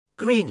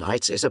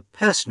Greenlights is a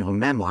personal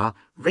memoir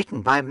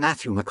written by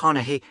Matthew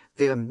McConaughey,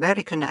 the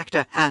American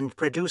actor and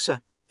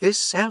producer. This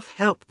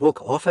self-help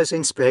book offers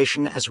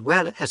inspiration as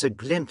well as a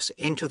glimpse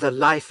into the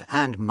life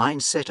and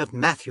mindset of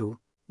Matthew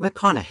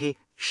McConaughey,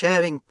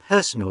 sharing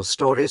personal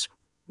stories,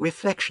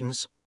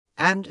 reflections,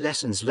 and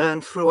lessons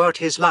learned throughout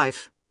his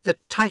life. The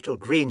title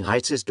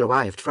Greenlights is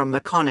derived from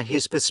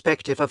McConaughey's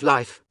perspective of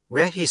life,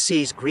 where he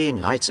sees green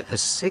lights as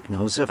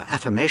signals of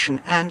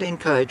affirmation and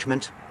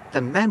encouragement.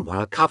 The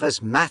memoir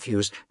covers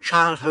Matthew's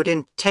childhood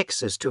in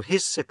Texas to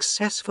his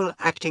successful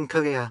acting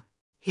career.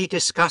 He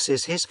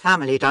discusses his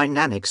family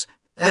dynamics,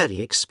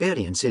 early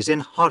experiences in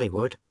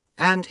Hollywood,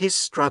 and his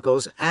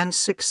struggles and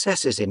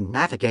successes in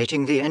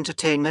navigating the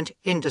entertainment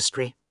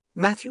industry.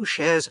 Matthew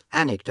shares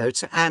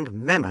anecdotes and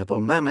memorable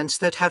moments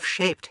that have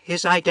shaped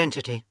his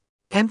identity,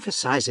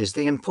 emphasizes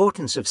the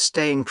importance of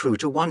staying true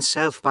to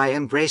oneself by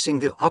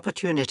embracing the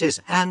opportunities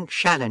and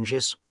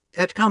challenges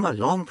that come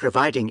along,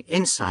 providing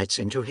insights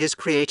into his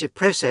creative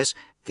process,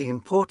 the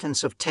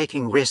importance of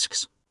taking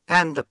risks,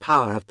 and the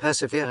power of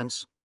perseverance.